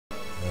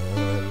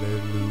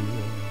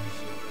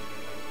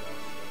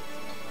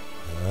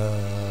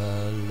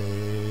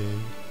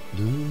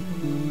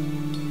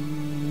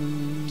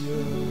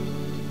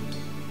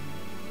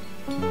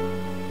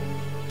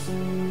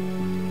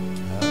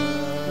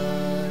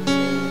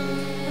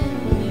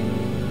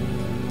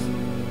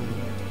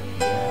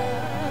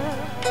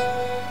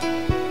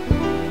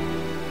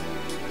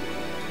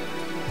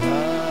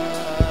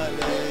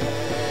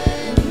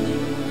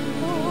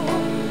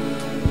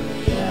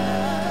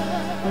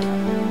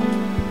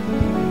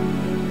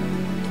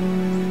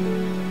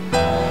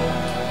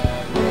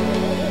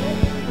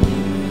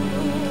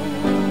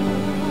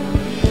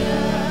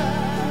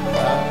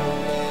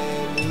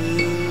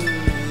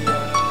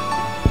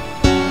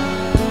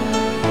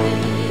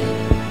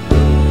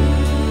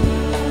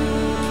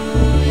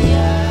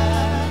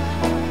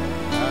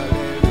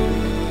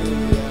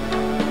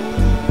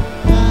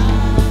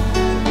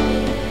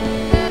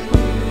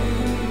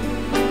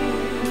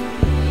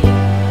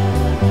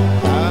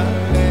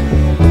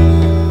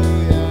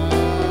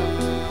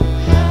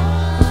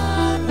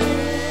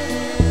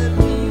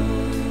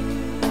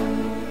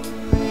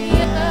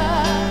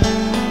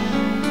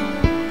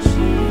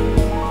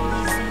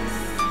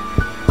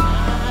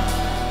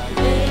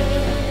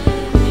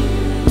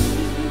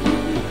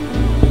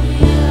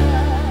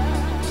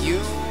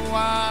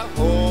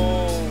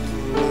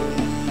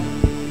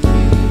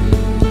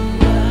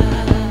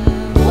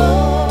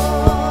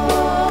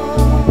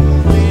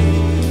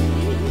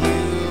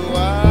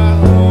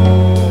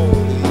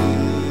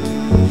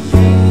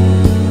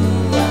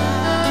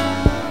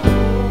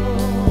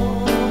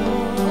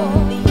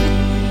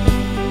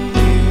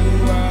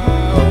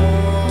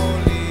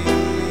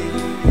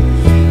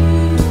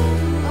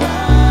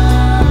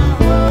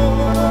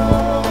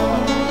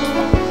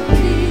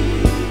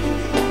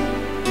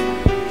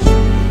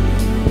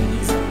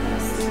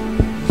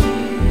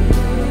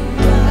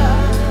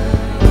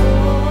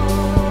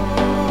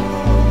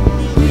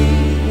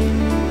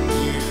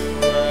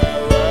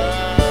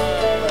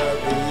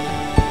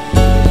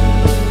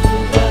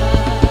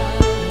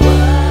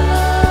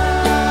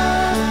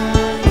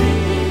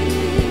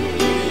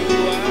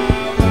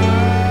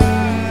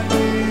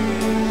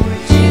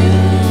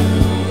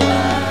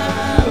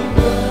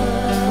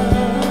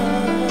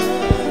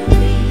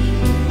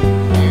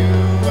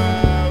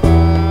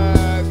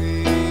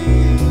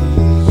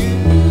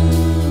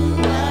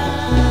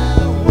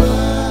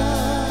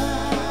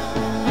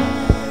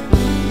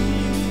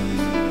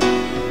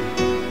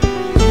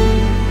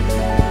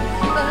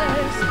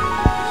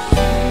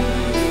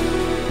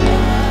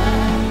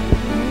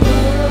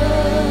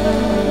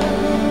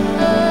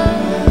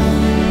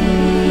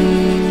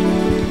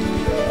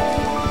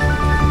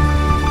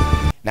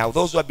Now,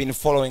 those who have been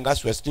following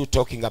us, we're still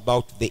talking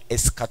about the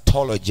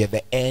eschatology,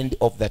 the end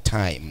of the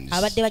times.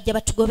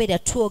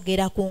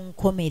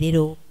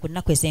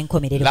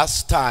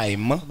 Last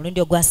time,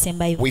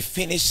 we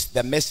finished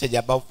the message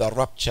about the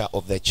rapture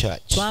of the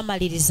church.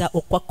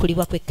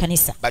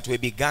 But we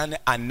began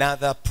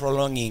another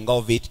prolonging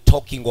of it,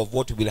 talking of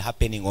what will be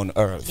happening on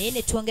earth.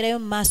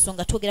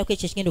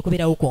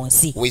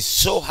 We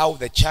saw how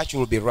the church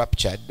will be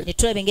raptured.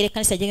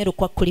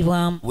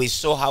 We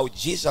saw how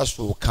Jesus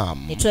will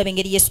come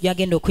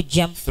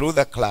through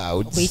the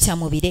clouds,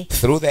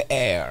 through the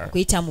air,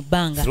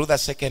 through the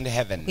second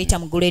heaven,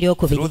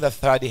 through the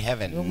third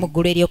heaven,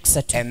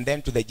 and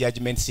then to the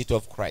judgment seat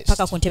of Christ.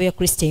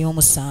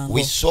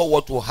 We saw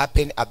what will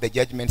happen at the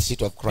judgment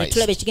seat of Christ.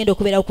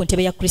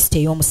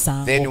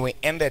 Then we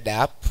ended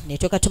up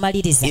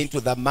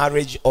into the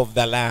marriage of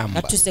the Lamb.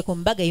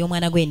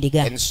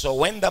 And so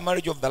when the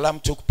marriage of the Lamb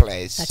took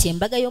place, that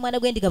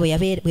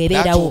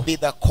will be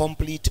the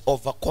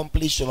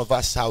completion of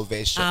our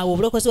salvation.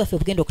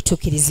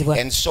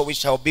 And so we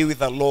shall be with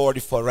the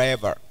Lord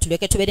forever. In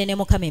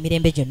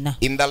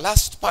the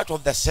last part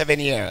of the 7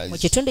 years,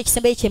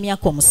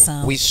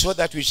 we saw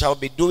that we shall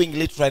be doing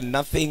literally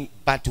nothing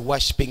but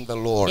worshipping the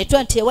Lord.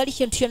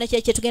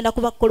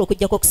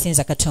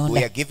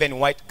 We are given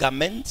white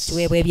garments.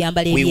 We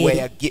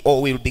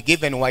will be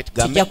given white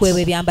garments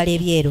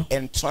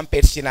and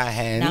trumpets in our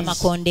hands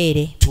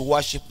to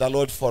worship the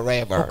Lord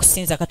forever.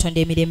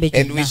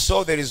 And we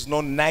saw there is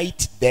no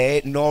night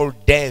there, nor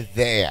day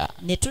there.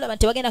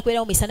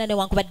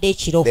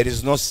 There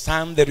is no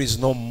sun, there is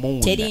no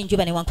moon.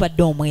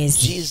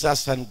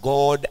 Jesus and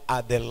God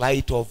are the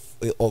light of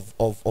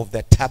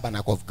the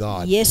tabernacle of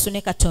God.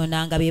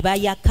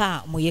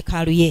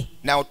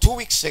 Now 2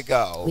 weeks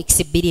ago, we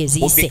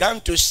began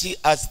to see,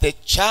 as the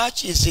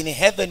church is in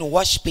heaven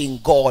worshiping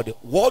God,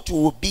 what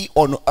will be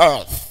on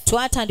earth.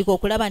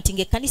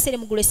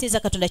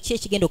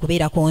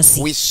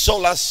 We saw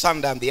last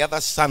Sunday and the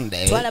other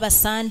Sunday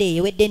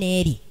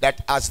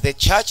that as the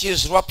church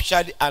is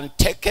raptured and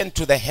taken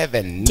to the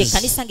heavens,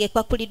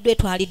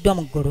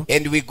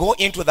 and we go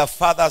into the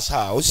Father's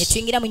house,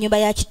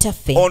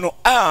 on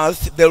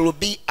earth there will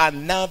be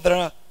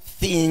another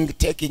thing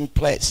taking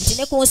place.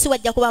 The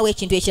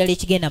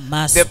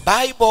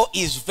Bible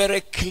is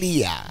very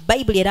clear,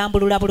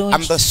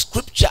 and the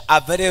scripture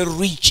are very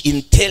rich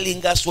in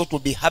telling us what will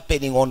be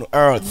happening on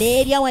earth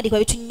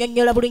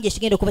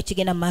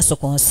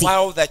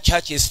while the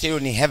church is still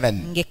in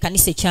heaven.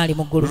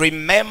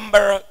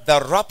 Remember, the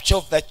rapture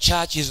of the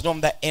church is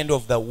not the end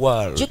of the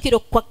world.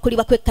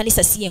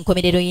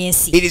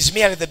 It is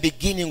merely the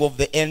beginning of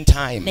the end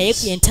times.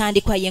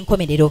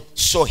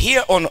 So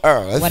here on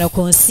earth,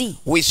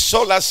 we saw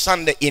last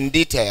Sunday in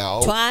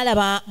detail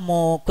that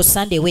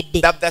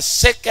the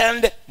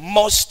second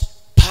most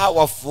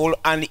powerful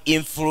and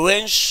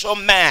influential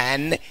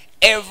man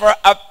ever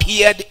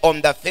appeared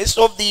on the face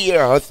of the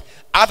earth,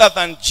 other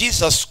than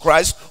Jesus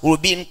Christ, will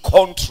be in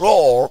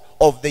control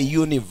of the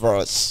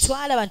universe.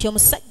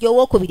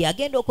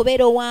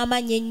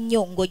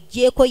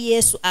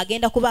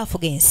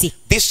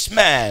 This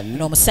man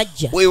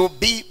will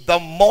be the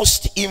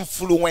most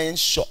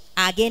influential,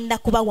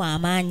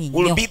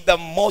 will be the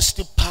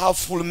most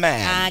powerful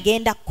man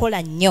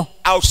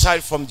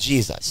outside from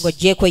Jesus.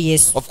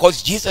 Of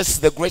course, Jesus is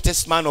the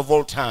greatest man of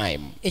all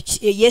time. We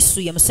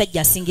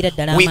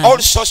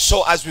also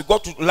saw, as we go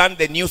to learn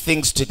the new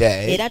things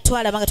today, that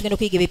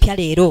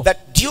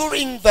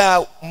during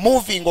the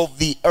moving of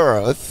the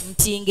earth,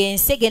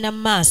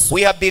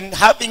 we have been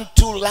having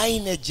two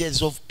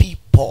lineages of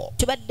people.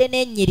 The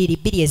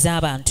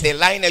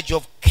lineage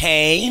of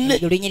Cain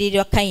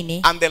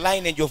and the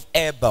lineage of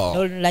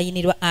Abel.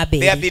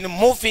 They have been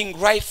moving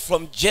right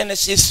from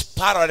Genesis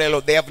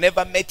parallel. They have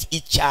never met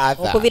each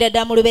other.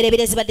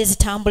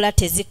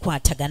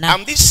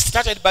 And this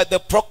started by the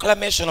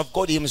proclamation of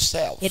God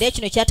himself. The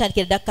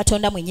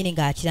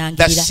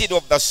seed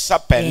of the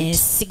serpent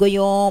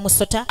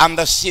and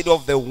the seed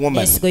of the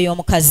woman.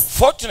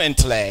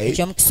 Fortunately,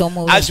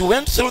 as we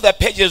went through the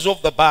pages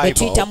of the Bible,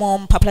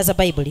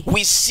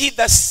 we see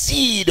the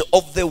seed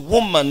of the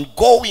woman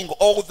going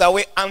all the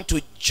way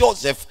unto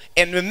Joseph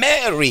and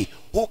Mary,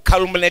 who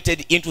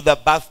culminated into the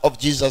birth of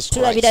Jesus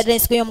Christ. In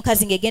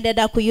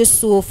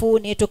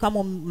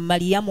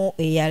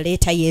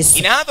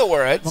other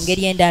words,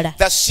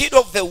 the seed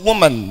of the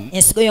woman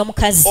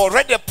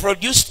already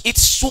produced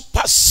its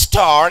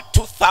superstar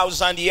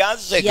 2,000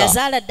 years ago.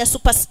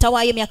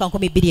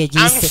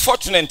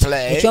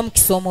 Unfortunately,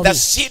 the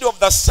seed of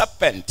the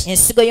serpent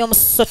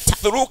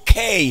through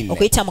Cain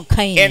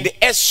and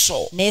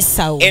Esau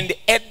and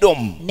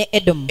Edom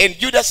and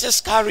Judas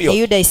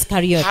Iscariot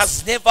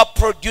has never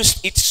produced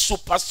its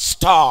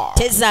superstar.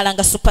 And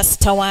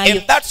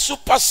that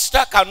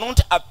superstar cannot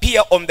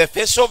appear on the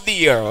face of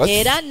the earth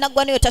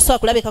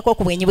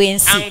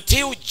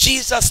until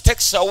Jesus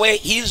takes away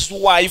his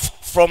wife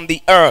from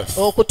the earth.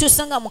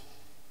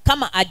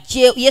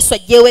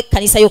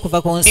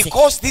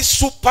 Because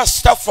this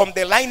superstar from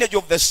the lineage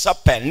of the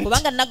serpent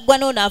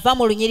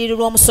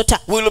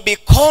will be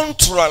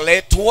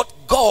contrary to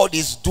what God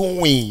is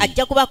doing.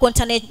 ajja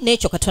kubakonta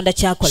n'ekyo Katonda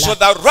kyakola. So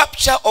the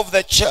rapture of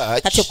the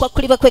church kati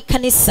okwakulibwa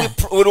kw'ekkanisa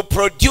will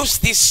produce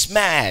this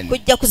man.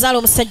 kujja kuzaala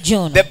omusajja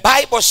ono. The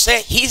Bible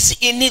says his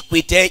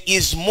iniquity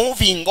is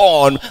moving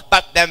on,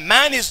 but the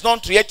man is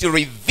not yet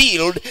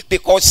revealed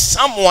because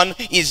someone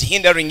is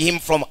hindering him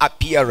from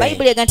appearing.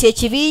 Bayibuli ega nti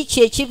ekibi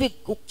kye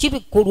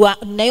kibikkulwa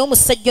naye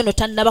omusajja ono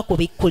tannaba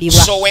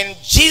kubikkulibwa. So when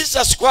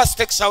Jesus Christ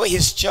takes away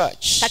his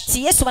church,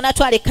 kati Yesu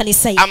bw'anaatwala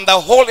ekkanisa ye, and the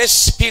Holy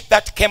Spirit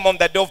that came on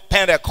the day of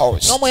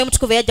Pentecost, n'omwoyo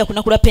omutukuvu eyajja ku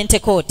lunaku lwa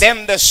Pentekote,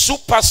 then the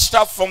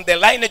superstar from the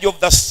lineage of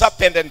the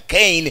serpent and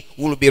Cain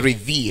will be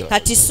revealed.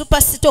 kati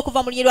superstar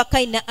okuva mu lulyo lwa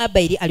Kayini ne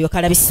Aberi alyoka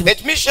alabisibwa.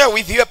 Let me share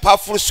with you a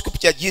powerful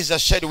scripture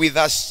Jesus shared with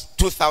us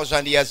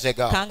 2,000 years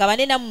ago. Kanga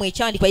bane nammwe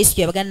ekyawandiikibwa Yesu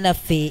kye yabagana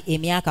naffe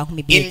emyaka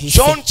 2,000 In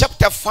John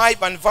chapter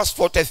 5 and verse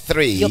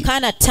 43,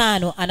 Yokaana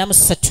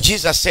 5:43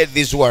 Jesus said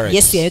these words.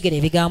 Yesu yayogera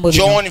ebigambo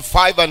bino. John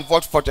 5 and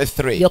verse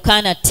 43.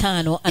 Yokaana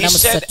He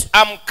said, 5:43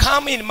 I'm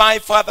come in my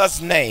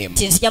Father's name,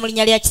 nti nzija mu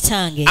linnya lya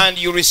kitange and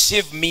you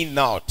receive me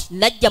not.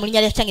 najja mu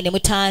linnya lya kitange ne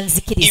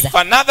mutanzikiriza. If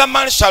another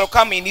man shall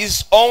come in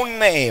his own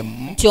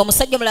name, nti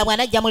omusajja omulala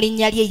bw'anajja mu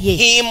linnya lye ye,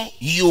 him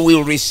you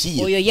will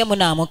receive. oyo ye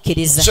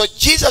munaamukkiriza. So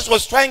Jesus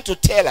was trying to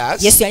tell us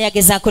Yesu yali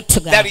agezaako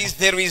tugamba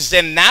there is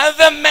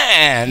another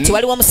man nti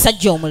waliwo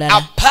omusajja omulala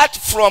apart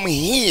from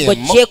him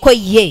bw'oggyeko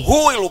ye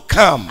who will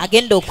come.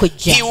 agenda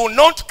okujja. He will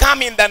not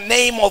come in the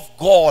name of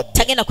God.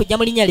 tagenda kujja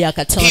mu linnya lya He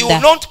will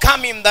Katonda. not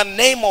come in the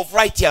name of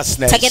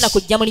righteousness. tagenda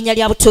kujja mu linnya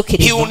lya He will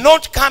butuukirivu.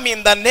 not come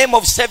in the name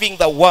of saving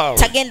the world.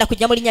 tagenda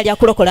kujja mu linnya lya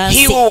kulokola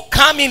He nsi. will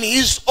come in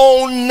his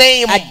own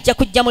name. ajja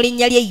kujja mu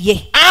linnya lye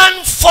ye.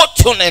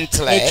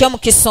 Unfortunately,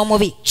 eky'omukisa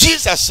omubi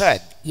Jesus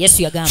said,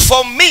 Yesu yagamba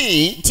for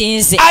me, nti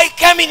nze I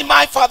came in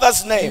my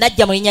Father's name,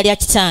 najja mu linnya lya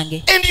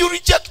kitange and you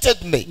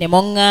rejected me. ne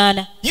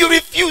muŋŋaana. You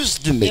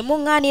refused ne me.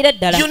 muŋŋaanira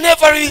ddala You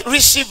never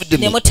received ne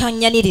me.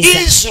 mutanyaniriza.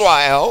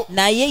 Israel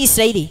naye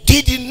Isirayiri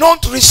did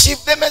not receive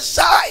the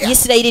Messiah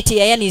Isirayiri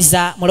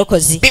teyayaniza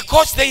mulokozi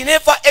because they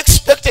never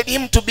expected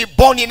him to be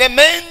born in a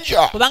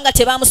manger. kubanga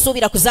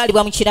tebaamusuubira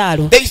kuzaalibwa mu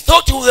kiraalo. They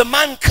thought will the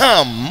man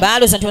come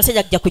baalooza nti omusajja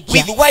ajja kujja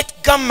with white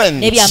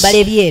garments n'ebyambalo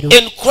ebyeru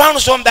and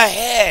crowns on the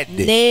head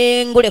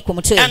n'engule ku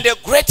mutwe and a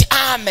great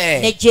army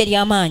n'ejje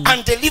ery'amaanyi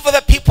and deliver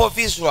the people of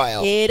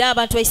Israel. era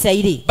abantu ba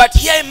Isirayiri. But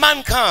here a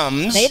man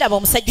comes, naye laba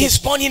omusajja he's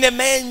born in a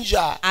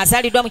manger.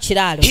 azaaliddwa mu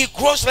kiraalo He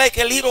grows like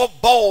a little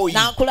boy.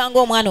 n'akula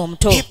ng'omwana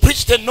omuto He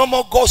preached a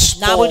normal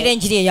gospel. n'abuulira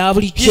enjiri eya He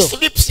bulijjo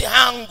sleeps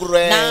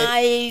hungry.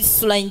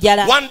 n'ayisula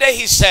njala. One day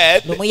he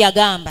said lumu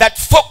yagamba that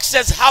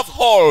foxes have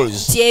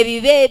holes, nti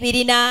ebibe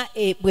birina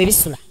bwe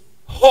bisula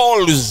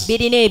holes,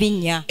 birina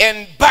ebinnya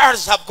and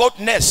birds have got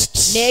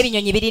nests.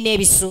 n'ebinyonyi birina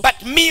ebisu.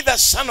 But me, the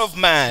Son of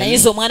naye Man,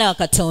 nze omwana wa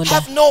Katonda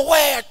have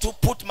nowhere to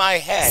put my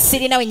head.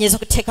 sirina we nnyinza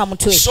okuteeka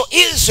mutwe. So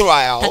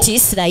Israel kati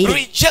Isirayiri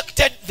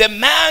rejected the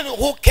man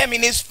who came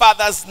in his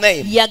father's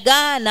name,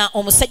 yagaana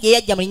omusajja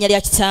eyajja mu linnya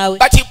lya kitaawe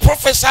but he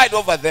prophesied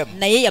over them.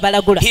 naye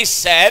yabalagula. He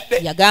said,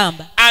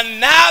 yagamba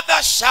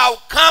another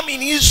shall come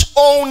in his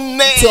own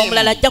nti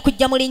omulala name, ajja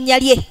kujja mu linnya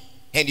lye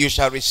and you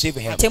shall receive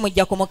him. ate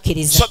mujja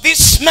kumukkiriza. So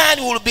this man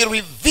will be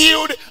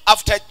revealed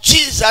after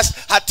Jesus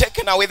had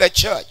taken away the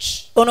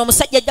church. ono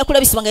omusajja ajja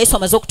kulabisibwa nga Yesu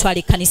amaze okutwala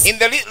ekkanisa.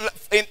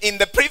 In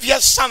the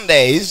previous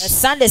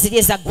Sundays, sande ziri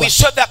ezaggwa we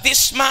saw that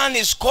this man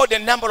is called a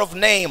number of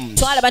names.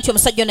 twalaba nti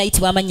omusajja ono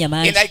ayitibwa amannya And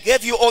mangi I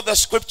gave you all the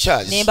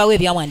scriptures. ne mbawo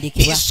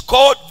ebyawandiikibwa. He's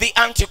called the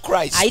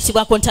Antichrist.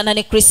 ayitibwa akontana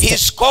ne Kristo.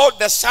 He's called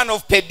the son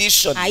of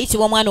perdition.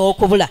 ayitibwa omwana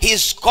ow'okubula.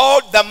 He's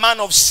called the man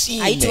of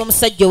sin. ayitibwa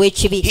omusajja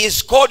ow'ekibi.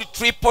 He's called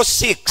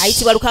 666.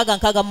 ayitibwa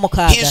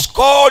 666. He's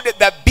called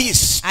the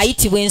beast.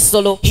 ayitibwa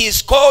ensolo.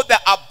 He's called the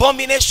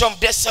abomination of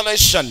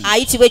desolation.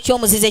 ayitibwa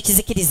ekyomuzizo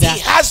ekizikiriza. He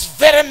has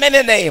very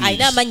many names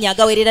alina amannya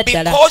agawerera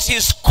ddala because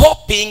he's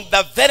copying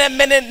the very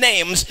many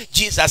names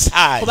Jesus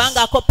has.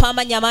 kubanga akoppa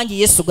amannya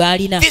mangi Yesu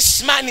g'alina.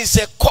 This man is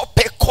a copy.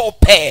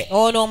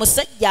 ono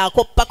omusajja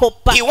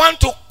akoppakoppa. He wants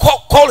to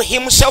call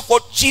himself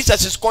what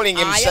Jesus is calling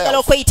ayagala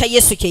himself. okweyita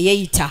Yesu kye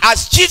yeeyita.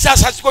 As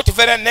Jesus has got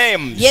very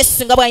names,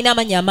 Yesu nga bw'alina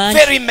amannya mangi.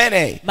 very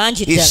many.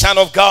 mangi He's ddala. Son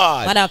of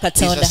God. Mwana wa He's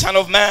Katonda. the Son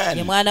of ye Man.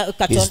 mwana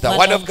He's the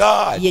Word of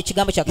God. ye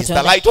kigambo kya He's the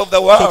Katonda. light of the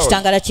ye world.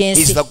 kitangala ky'ensi.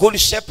 He's the good ye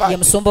shepherd.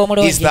 musumba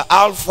omulungi. He's the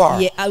Alpha.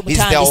 ye He's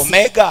the mutandisi.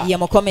 Omega. ye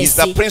mukomesi. He's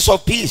the Prince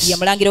of Peace. ye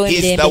mulangira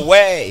He's w'emirembe. the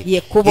way.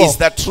 ye kkubo. He's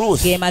the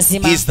truth. ge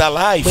mazima. He's the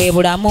life. bwe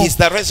bulamu. He's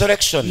the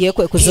resurrection. ye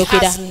kwe He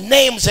kuzuukira. has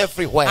names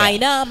everywhere.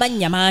 alina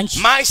amannya mangi.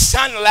 My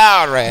son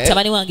Larry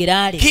mutabani wange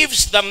Laali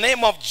gives the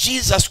name of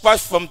Jesus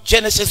Christ from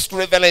Genesis to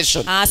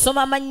Revelation.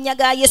 asoma amannya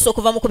ga Yesu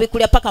okuva mu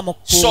kubikkulya paka mu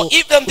So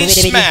even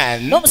this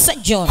man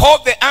n'omusajja ono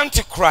called the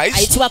Antichrist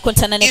ayitibwa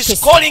akontana ne is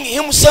Kristo. calling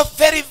himself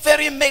very,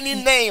 very many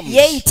names.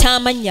 yeeyita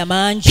amannya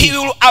mangi. He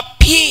will appear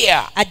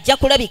appear.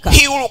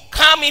 He will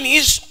come in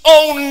his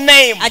own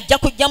name.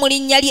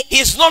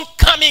 He's not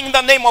coming in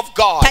the name of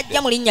God. But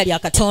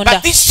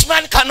this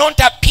man cannot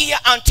appear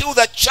until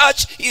the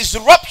church is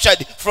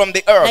raptured from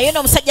the earth.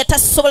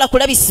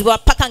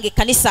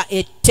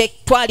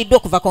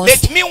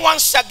 Let me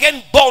once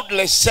again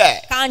boldly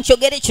say,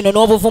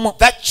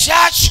 the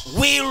church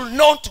will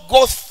not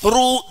go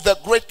through the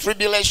great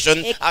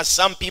tribulation as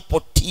some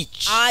people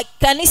teach. The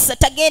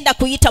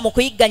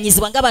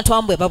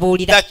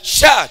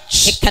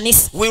church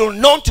will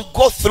not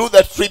go through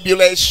the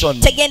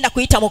tribulation. There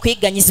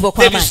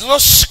is no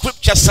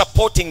scripture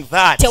supporting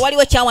that.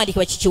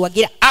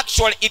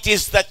 Actually, it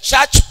is the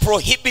church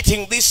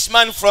prohibiting this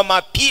man from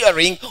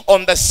appearing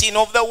on the scene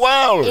of the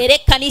world. The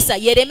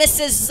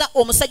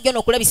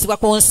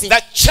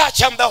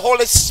church and the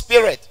Holy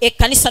Spirit.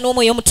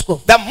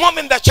 The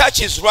moment the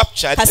church is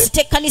raptured,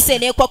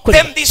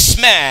 then this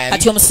man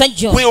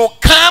will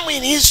come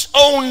in his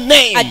own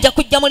name, and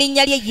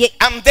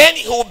then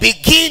he will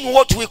begin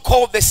what we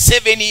call the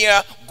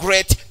 7-year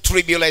great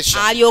tribulation.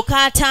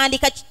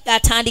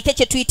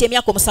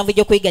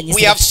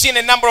 We have seen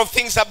a number of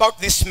things about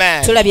this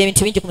man.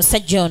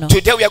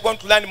 Today we are going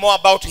to learn more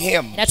about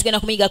him.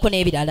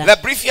 The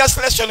previous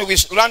lesson we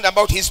learned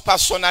about his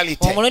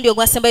personality. And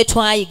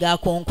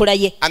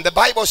the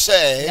Bible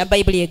says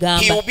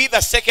he will be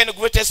the second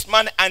greatest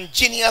man and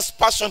genius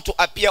person to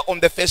appear on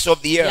the face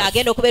of the earth.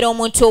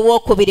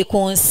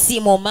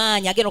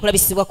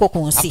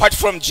 Apart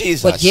from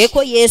Jesus,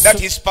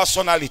 that is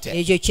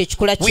personality.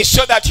 We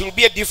saw that he will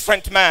be a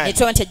different man.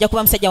 He will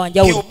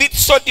be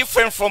so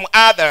different from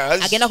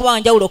others, to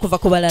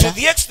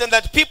the extent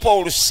that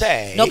people will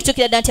say, who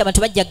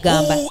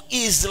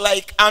is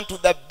like unto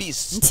the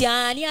beast?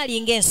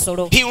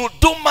 He will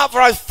do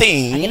marvelous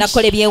things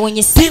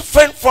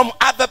different from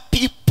other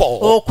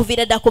people,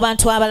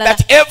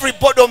 that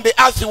everybody on the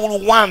earth will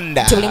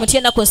wonder. We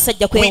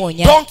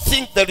don't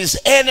think there is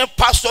any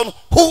person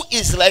who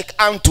is like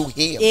unto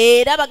him.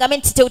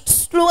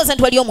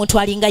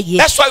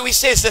 That's why we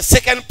say it's the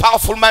second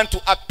powerful man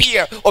to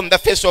appear on the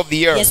face of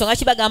the earth. Then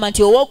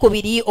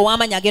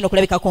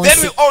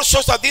we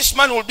also saw this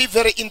man will be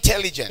very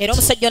intelligent. He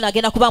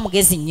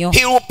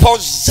will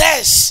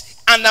possess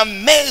an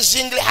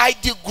amazingly high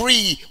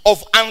degree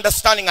of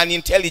understanding and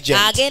intelligence.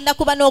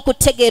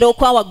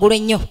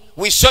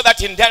 We saw that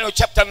in Daniel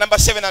chapter number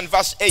 7 and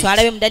verse 8.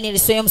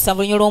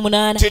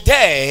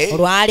 Today,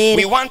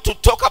 we want to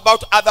talk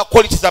about other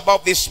qualities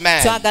about this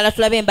man.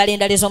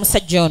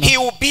 He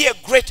will be a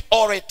great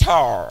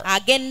orator,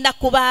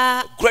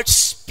 great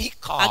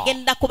speaker.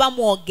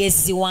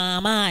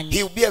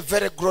 He will be a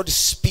very good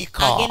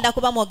speaker,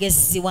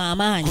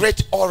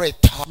 great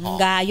orator.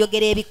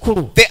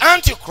 The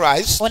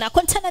Antichrist,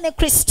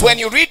 when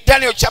you read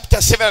Daniel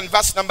chapter 7 and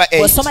verse number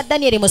 8,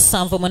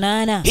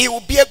 he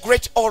will be a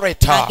great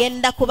orator.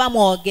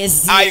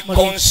 I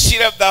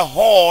considered the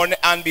horn,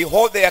 and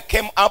behold, there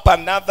came up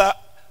another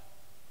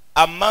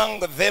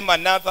among them,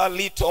 another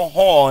little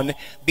horn,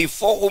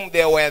 before whom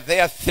there were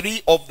there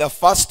 3 of the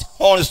first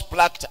horns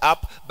plucked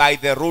up by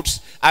the roots.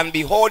 And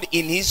behold,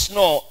 in this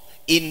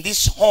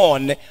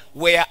horn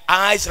were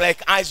eyes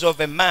like eyes of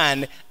a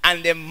man,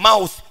 and a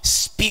mouth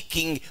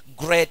speaking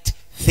great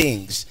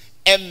things.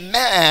 A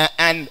man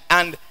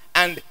and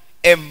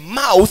a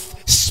mouth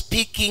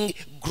speaking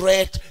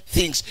great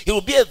things. He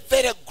will be a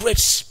very great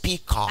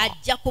speaker.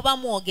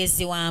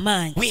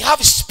 We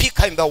have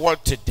speaker in the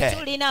world today.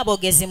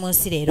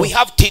 We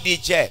have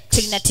TD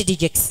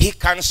Jakes. He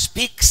can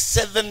speak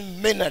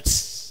 7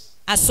 minutes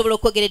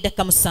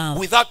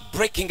without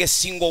breaking a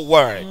single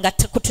word.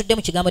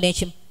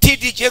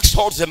 TD Jakes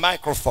holds a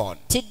microphone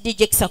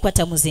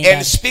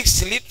and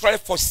speaks literally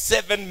for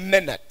 7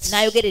 minutes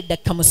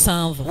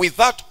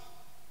without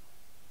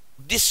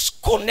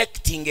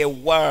disconnecting a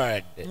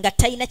word.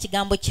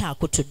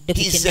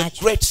 He's a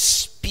great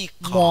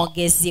speaker.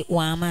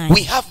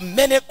 We have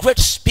many great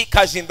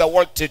speakers in the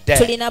world today,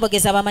 but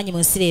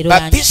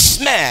this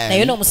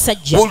man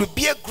will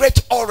be a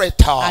great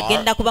orator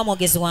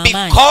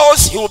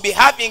because he will be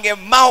having a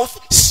mouth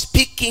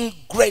speaking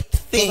great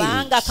things.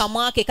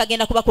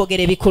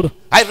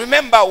 I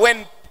remember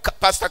when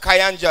Pastor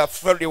Kayanja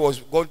Freddy was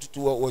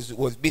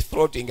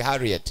betrothing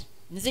Harriet.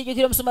 He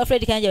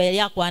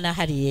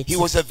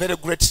was a very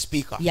great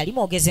speaker.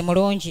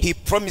 He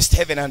promised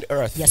heaven and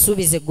earth. He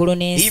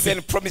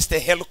even promised a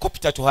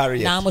helicopter to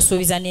Harriet.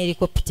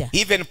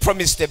 He even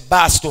promised a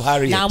bus to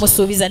Harriet.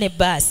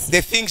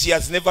 The things he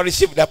has never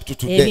received up to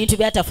today.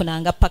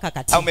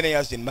 How many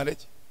years in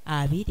marriage?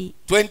 20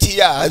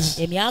 years.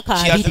 She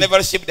has never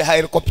received a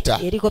helicopter.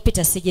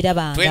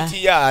 20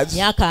 years. She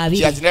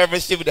has never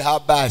received her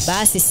bus.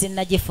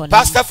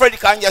 Pastor Fred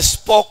Kanja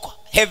spoke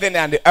heaven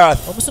and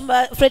earth.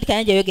 Omusumba Fred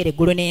Kayanja yogera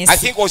eggulu n'ensi. I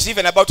think was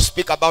even about to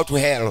speak about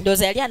hell.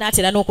 Ndowooza yali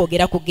anaatera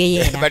n'okwogera ku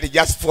geyeena. But he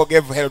just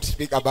forgave hell to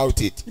speak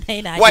about it.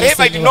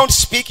 Whatever he did not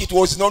speak, it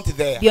was not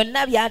there.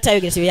 Byonna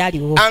by'ataayogera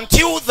tebyaliwo.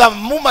 Until the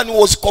woman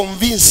was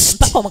convinced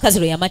mpaka omukazi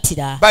lwe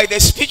yamatira by the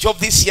speech of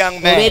this young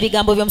man.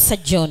 olw'ebigambo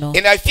by'omusajja ono.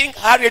 And I think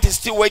Harriet is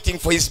still waiting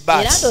for his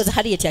Era bus, ndowooza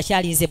Harriet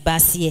akyalinze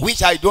bbaasi ye.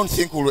 which I don't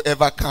think will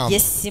ever come.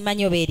 Yes,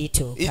 simanyi oba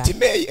erituuka. It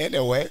may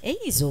anyway.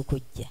 Eyinza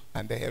okujja.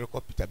 And the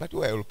helicopter, but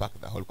where will park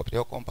the helicopter?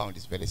 Your compound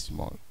is very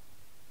small.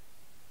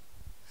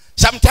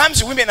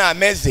 Sometimes women are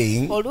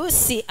amazing.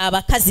 Oluusi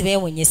abakazi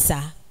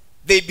beewunyisa.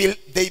 They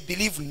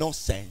believe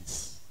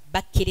nonsense.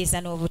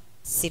 Bakkiriza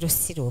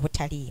n'obusirusiru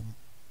obutaliimu.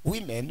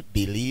 Women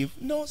believe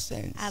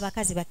nonsense.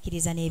 Abakazi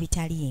bakkiriza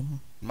n'ebitaliimu.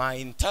 My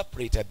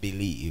interpreter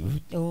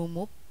believed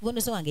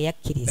Omubunuzi wange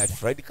yakkiriza that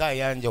Fred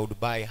Kayanja would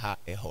buy her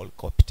a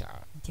helicopter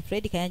nti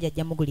Fred Kayanja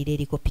ajja mugulira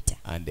helikopita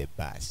and a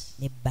bus.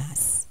 ne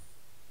bbaasi.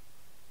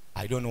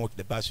 I don't know what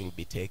the bus will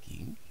be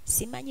taking,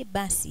 Simanyi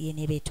bbaasi ye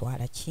neeba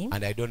etwala ki.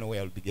 and I don't know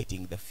where I'll be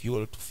getting the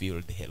fuel to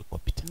fuel the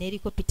helicopter. Ne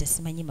helikopita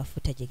simanyi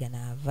mafuta gye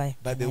ganaava.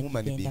 But the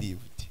woman believed.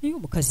 Naye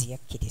omukazi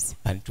yakkiriza.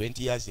 And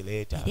 20 years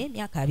later, Era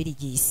emyaka 2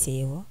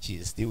 giyiseewo she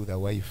is still the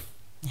wife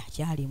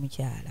akyali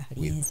mukyala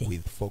alinze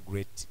with 4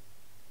 great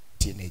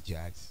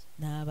teenagers.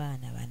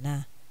 n'abaana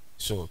 4.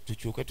 So,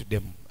 tukyuke to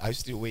them. Are you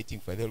still waiting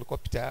for the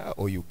helicopter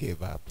or you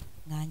gave up?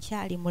 Nga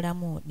nkyali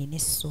mulamu nina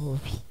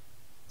essuubi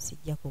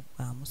sijja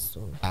kuggwaamu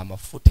ssuubi.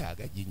 Amafuta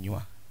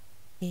agajinywa.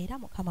 Era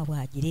Mukama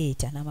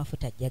bw'agireeta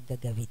n'amafuta ajja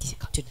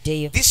gagabirira.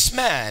 Tuddeyo. This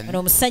man Ono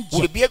omusajja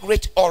will be a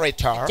great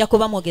orator. ajja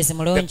kuba mwogezi The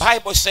mulungi.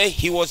 Bible says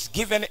he was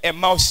given a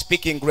mouth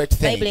speaking great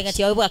Bayibuli nga things.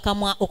 nti yaweebwa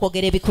akamwa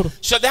okwogera ebikulu.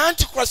 So the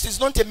Antichrist is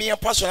not a mere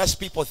person as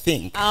people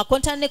think.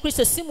 Akontana ne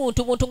Kristo si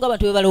muntu buntu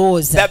ng'abantu bwe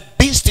balowooza. The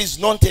beast is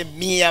not a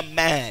mere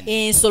man.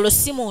 Ensolo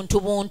si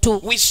muntu buntu.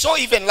 We saw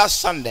even last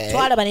Sunday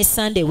Twalaba ne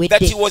Sunday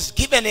that he wedde was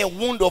given a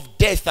wound of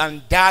death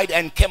and died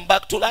and came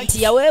back to life.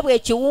 nti yaweebwa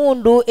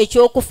ekiwundu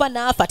ekyokufa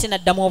n'afa ate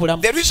n'addamu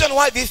obulamu. The reason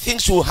why these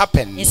things will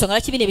happen Ensonga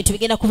lwaki bino ebintu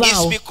bigenda is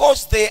kubaawo.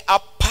 because they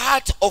are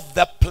part of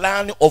the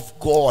plan of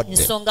God.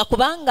 Ensonga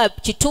kubanga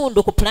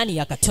kitundu ku pulaani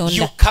ya You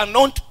Katonda.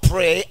 cannot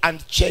pray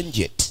and change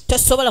it.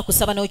 Tosobola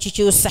kusaba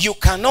n'okikyusa. You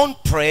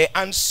cannot pray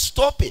and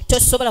stop it.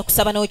 Tosobola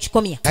kusaba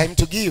n'okikomya. Time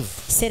to give.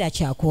 Kiseera We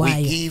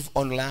kyakuwaayo. give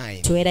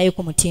online. Tuweerayo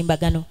ku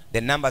mutimbagano.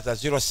 The numbers are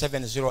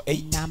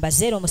 0708 Namba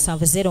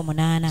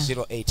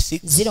 0708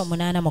 086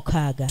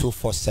 086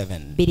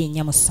 247.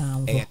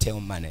 247.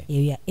 Airtel money.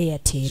 Eyo ya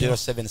Airtel.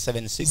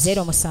 0776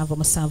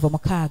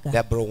 0776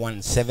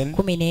 017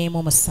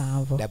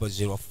 117 004.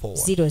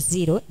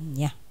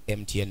 004.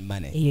 MTN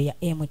money. Eyo ya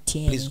Please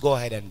MTN. go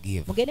ahead and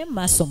give. Mugende mu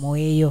maaso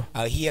muweeyo.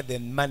 I hear the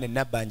money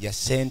Nabanja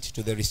sent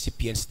to the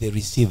recipients, they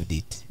received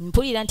it.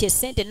 Mpulira nti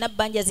essente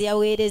Nabbanja ze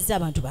yaweereza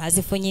abantu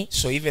baazifunye.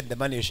 So even the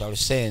money you shall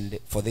send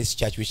for this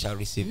church, we shall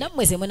receive it.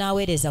 Nammwe ze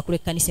munaaweereza ku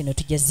lw'ekkanisa eno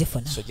tujja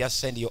zifuna. So just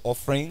send your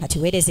offering. Kati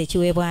weereza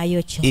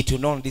ekiweebwayo kyo. It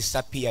will not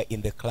disappear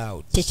in the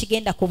clouds.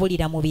 Tekigenda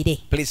kubulira mu bire.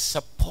 Please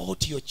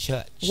support your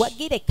church.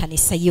 Wagira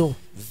ekkanisa yo.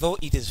 Though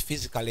it is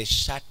physically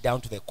shut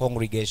down to the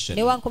congregation,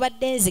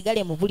 Newankubadde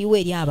enzigale mubuliwo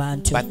eri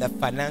abantu. but the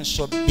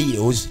financial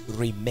bills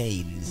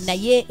remains.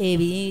 Naye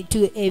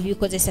ebintu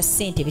ebikozesa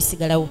ssente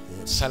bisigalawo.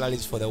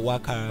 Salaries for the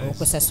workers,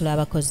 Okusasula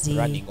abakozi.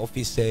 running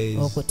offices,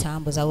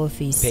 Okutambuza paying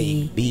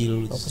ofiisi.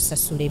 bills,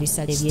 Okusasula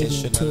ebisale by'ebintu.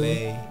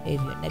 stationery, Ebyo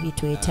byonna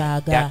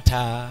byetwetaaga.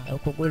 data.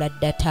 Okugula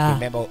data.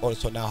 Remember, we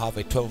also now have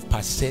a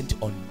 12%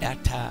 on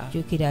data.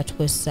 Jjukira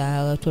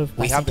tukozesa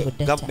We 12% have ku the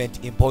data. government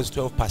imposed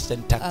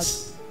 12%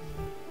 tax.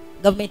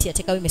 Gavumenti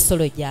yateekawo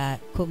emisolo gya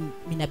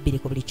 12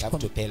 ku buli You have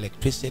to 100. pay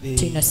electricity,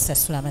 Tulina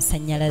okusasula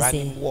amasannyalaze,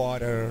 running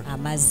water.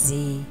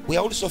 amazzi. We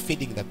are also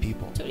feeding the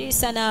people.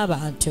 Tuliisa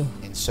n'abantu.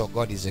 And so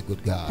God is a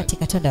good God. Kati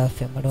Katonda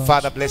waffe mulungi.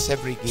 Father, bless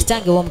every giver.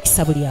 Kitange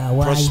w'omukisa buli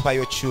awaayo. Prosper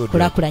your children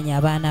Kulaakulanya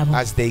abaana bo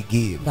as they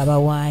give. nga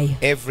bawaayo.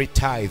 Every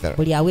tither,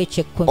 Buli awa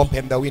eky'ekkumi.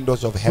 open the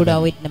windows of Buli heaven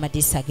awa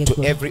n'amadiisa to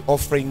ag'eggulu. every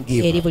offering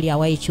Eri giver. buli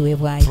awaayo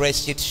ekiweebwayo.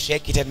 Press it,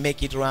 shake it, and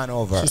make it run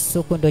over.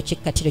 Kisuukundu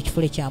okikkatiro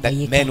kifule kya That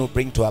muyiika. men will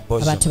bring to our Abantu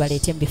bosoms.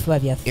 baleete mu bifuba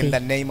byaffe. In the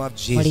name of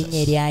Mu linnya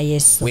Jesus. erya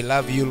Yesu. We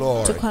love you,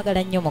 Lord.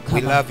 Tukwagala nnyo We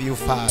Mukama. love you,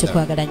 Father.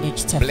 Tukwagala nnyo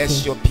Kitaffe.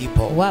 Bless your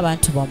people. Owa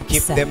abantu Keep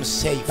b'omukisa. them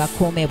safe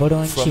Bakuume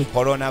bulungi. from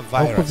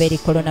Okuva eri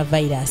coronavirus.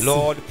 coronavirus.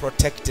 Lord,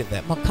 protect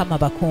them. Mukama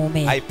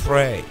bakuume. I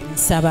pray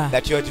Nsaba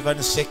that your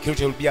divine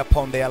security will be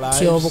upon their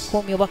nti lives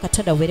obukuumi obwa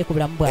Katonda bubeere ku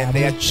bulamu and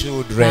their bwabwe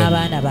children.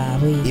 n'abaana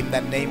baabwe. In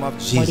the name of Mu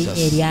linnya Jesus.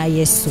 erya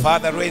Yesu.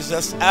 Father, raise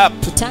us up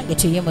Kitange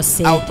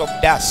tuyimuse. out of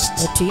dust,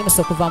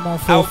 Tuyimuse okuva mu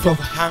out nfuufu. of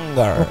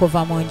hunger,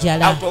 Okuva mu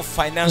njala. out of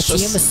financial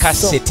Tuyimuse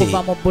scarcity.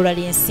 okuva mu bbula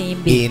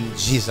ly'ensimbi. In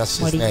Jesus'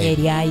 Mu linnya name.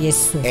 erya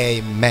Yesu.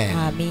 Amen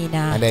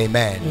Amiina. and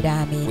amen.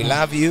 Era We amiina.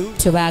 love you.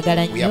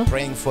 Tubaagala We are nnyo.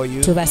 praying for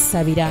you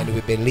Tubasabira. and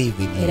we believe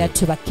in Era you.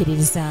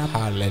 tubakkiririzaamu.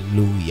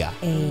 Hallelujah.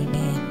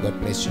 Amen. God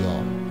bless you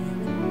all.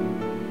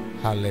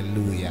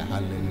 Hallelujah.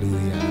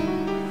 Hallelujah.